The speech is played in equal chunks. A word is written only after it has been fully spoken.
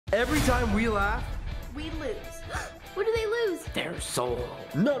Every time we laugh, we lose. What do they lose? their soul.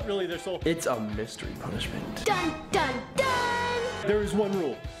 Not really their soul. It's a mystery punishment. Dun, dun, dun! There is one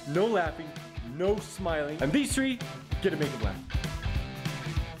rule. No laughing, no smiling. And these three get to make them laugh.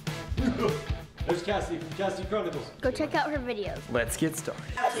 There's Cassie from Cassie Chronicles. Go check out her videos. Let's get started.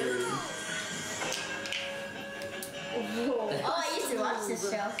 Oh, I used to watch this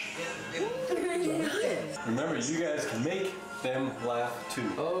show. Remember, you guys can make them laugh too.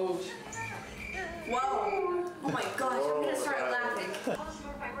 Oh. Whoa. Oh my gosh, I'm gonna start laughing.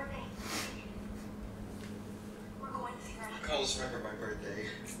 Carlos, remember my birthday.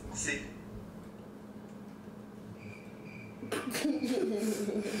 See?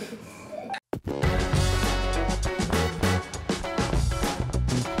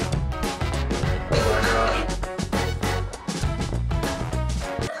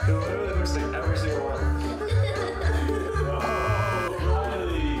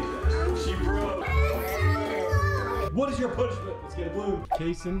 What is your punishment? Let's get a balloon.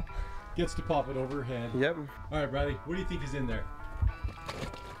 Casyn gets to pop it over her head. Yep. All right, Bryly, what do you think is in there?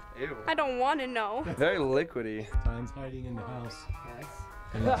 Ew. I don't want to know. Very liquidy. Time's hiding in the house.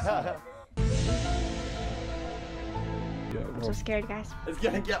 Yes. I'm so scared, guys. It's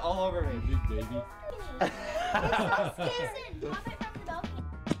gonna get all over me. Big baby.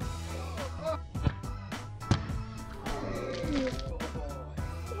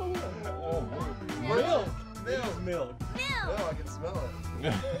 Milk! Milk! Milk. Oh, I can smell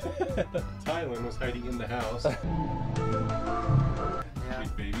it. Tylen was hiding in the house. Yeah.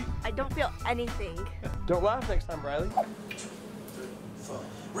 Big baby. I don't feel anything. Don't laugh next time, Bryly.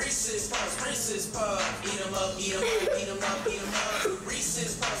 Reese's Puffs, Reese's Puffs. Eat 'em up, eat 'em up, eat 'em up, eat 'em up.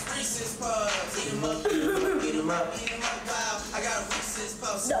 Reese's Puffs, Reese's Puffs. Eat 'em up, eat 'em up, eat 'em up, eat 'em up. Wow, I got Reese's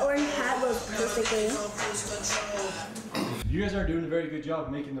Puffs. The orange hat looks perfectly. You guys aren't doing a very good job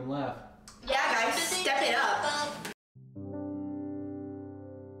of making them laugh. Yeah, guys, step it up.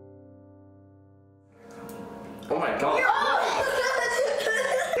 Oh my god.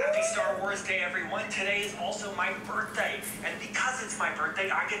 Happy Star Wars Day, everyone. Today is also my birthday. And because it's my birthday,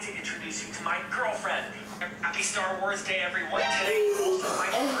 I get to introduce you to my girlfriend. Happy Star Wars Day, everyone. Today is also my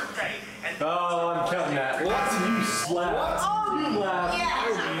birthday. And Oh, I'm counting that. What? You slapped. You laughed. Yeah.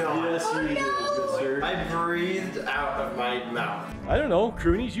 Yes, you did, good sir. I breathed out of my mouth. I don't know,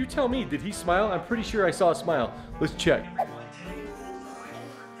 Crewnies, you tell me. Did he smile? I'm pretty sure I saw a smile. Let's check.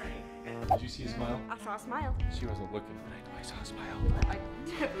 Did you see a smile? I saw a smile. She wasn't looking, but I know I saw a smile. I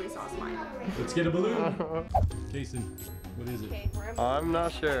definitely saw a smile. Let's get a balloon. Jason, what is it? Okay, we're I'm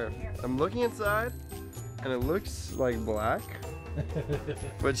not sure. I'm looking inside, and it looks like black,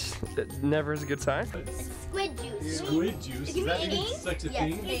 which never is a good sign. Squid juice. Squid juice? Is that even such a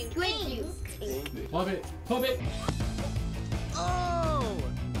thing? It's squid juice. Pop it, pop it. Oh!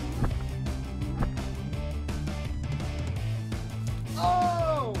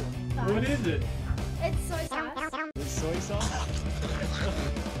 Oh! What is it? It's soy sauce. It's soy sauce?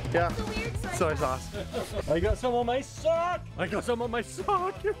 Yeah, It's a weird soy sauce. I got some on my sock. I got some on my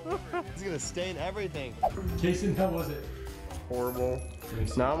sock. It's gonna stain everything. Casyn, how was it? Horrible.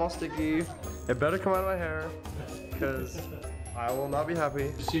 Now I'm all sticky. It better come out of my hair, because I will not be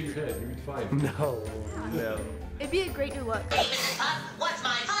happy. Just shave your head, you'll be fine. No. No. It'd be a great new look. What's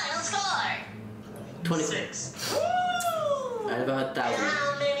my final score? 26. I have 1,000.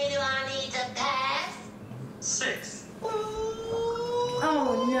 How many do I need to pass? 6.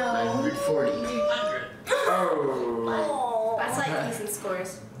 Oh no. 940. 100. Oh. That's like decent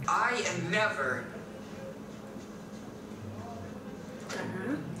scores. I am never.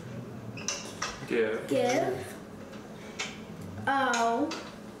 Give. Give. Oh.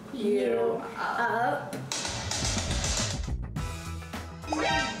 You up.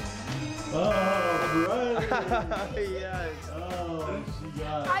 Oh, right. Yes. Oh, she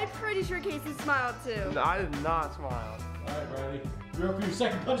got it. I'm pretty sure Casey smiled too. No, I did not smile. All right, Bryly. You're up for your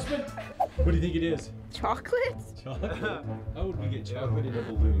second punishment. What do you think it is? Chocolate? Chocolate? How would we get chocolate in a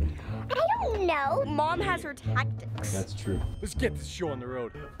balloon? I don't know. Mom has her tactics. That's true. Let's get this show on the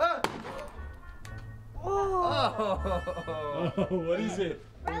road. Oh. Oh, what is it?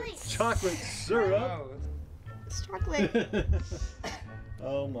 Really? Chocolate syrup. It's chocolate.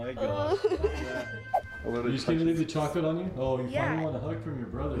 Oh my gosh. Are you just gonna leave the chocolate on you? Oh, you Yeah. finally want a hug from your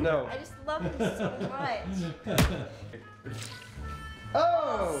brother. No. I just love him so much.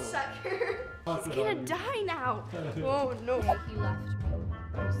 Oh. Sucker. Chocolate He's gonna on you. die now. Oh no. He left me.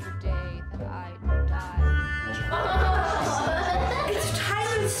 Was the day that I died. It's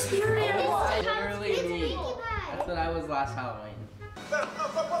Tyler's spirit animal. Literally me. That's what I was last Halloween.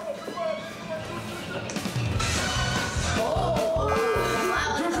 Oh,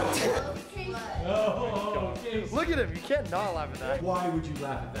 wow. Look at him. You can't not laugh at that. Why would you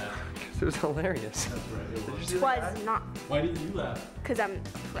laugh at that? It was hilarious. That's right, it was. It was not. Why didn't you laugh? Because I'm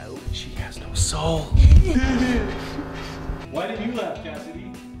pro. She has no soul. Why didn't you laugh,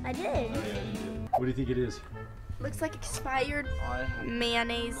 Cassidy? I did. Oh, yeah, you did. What do you think it is? Looks like expired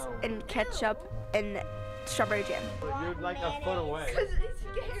mayonnaise and ketchup and strawberry jam. You're like a foot away. Because it's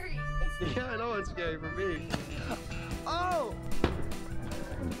scary. Yeah, I know it's scary for me. Oh!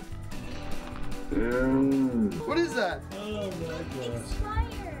 What is that? Oh my gosh.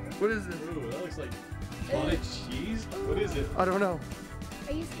 What is this? Ooh, that looks like cottage cheese. What is it? I don't know.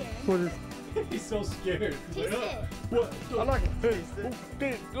 Are you scared? What is? He's so scared. Taste it. What? I'm not gonna taste it.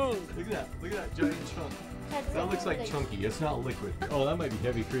 Look at that. Look at that giant chunk. That looks like chunky. It's not liquid. Oh, that might be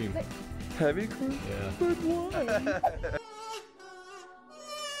heavy cream. Heavy cream? Yeah. But why?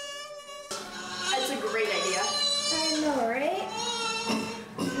 That's a great idea. I know, right?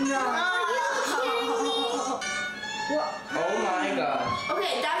 No. Oh my gosh.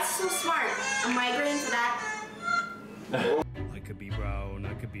 Okay, that's so smart. A migraine for that. I could be brown,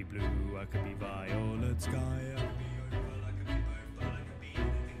 I could be blue, I could be violet sky. I could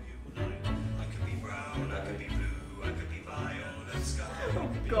be brown, I could be blue, I could be violet sky. Oh,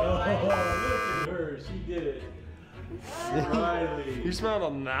 look at her. She did it. Bryly. You smelled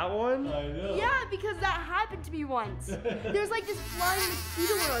on that one? I know. Yeah, because that happened to me once. There was like this flying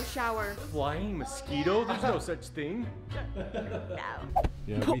mosquito in our shower. Flying mosquito? There's no such thing. No.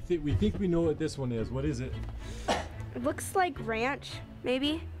 Yeah, we think we know what this one is. What is it? It looks like ranch,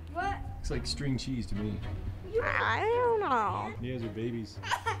 maybe. What? Looks like string cheese to me. I don't know. You guys are babies.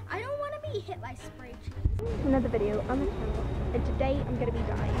 I don't want to be hit by spray cheese. Another video on the channel, and today I'm gonna be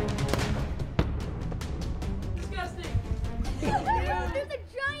dying. Disgusting. There's a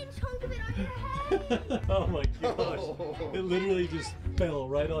giant chunk of it on your head. Oh my gosh. It literally just fell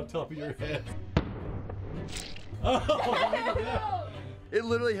right on top of your head. Oh, look at that. It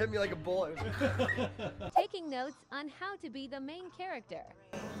literally hit me like a bullet. Taking notes on how to be the main character.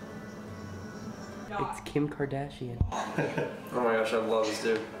 It's Kim Kardashian. Oh my gosh, I love this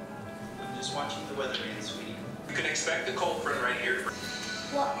dude. I'm just watching the weatherman, sweetie. You can expect the cold front right here.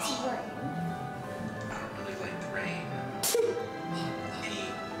 What's rain? I don't really like the rain. Any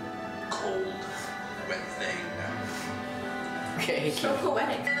cold, wet thing. Okay. So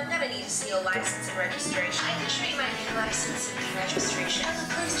poetic. And I'm gonna need to see your license and registration. I can show you my new license and registration. Oh,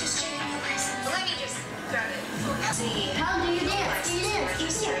 please just show me your license. Well, let me just grab it. See. How do you dance? Do you dance? Do you dance?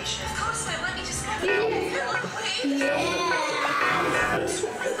 Registration. Of course, man. Let me just grab it.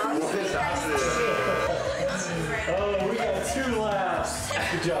 Oh, we got 2 laughs.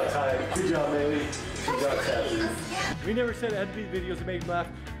 Good job, Ty. Good job, Bailey. Good job, Cassie. We never said it had to be videos that made them laugh.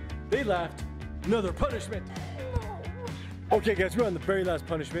 They laughed. Another punishment. Okay, guys, we're on the very last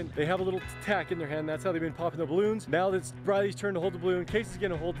punishment. They have a little tack in their hand. That's how they've been popping the balloons. Now it's Bryly's turn to hold the balloon. Casey's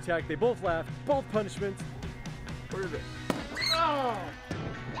gonna hold the tack. They both laugh. Both punishments. Where is it? Oh!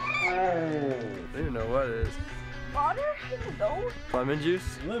 I don't even know what it is. Water? I don't know. Lemon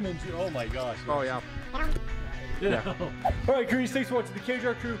juice? Lemon juice. Oh my gosh. Oh yeah. Yeah. All right, Crewnies, thanks for watching the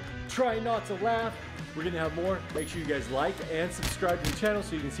Kjar Crew. Try not to laugh. We're gonna have more. Make sure you guys like and subscribe to the channel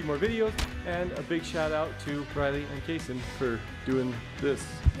so you can see more videos. And a big shout out to Bryly and Casyn for doing this.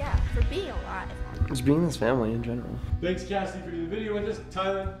 Yeah, for being alive. Just being this family in general. Thanks, Cassie, for doing the video with us.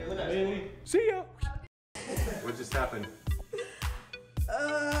 Tyler, Bailey, see ya. What just happened?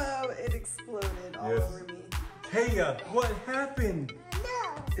 Oh, it exploded all over me. Hey, what happened?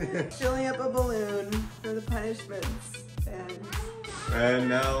 Filling up a balloon for the punishments, And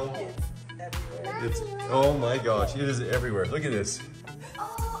now it's everywhere. it's, oh my gosh, it is everywhere. Look at this.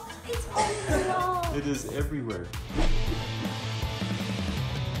 Oh, it's everywhere. It is everywhere.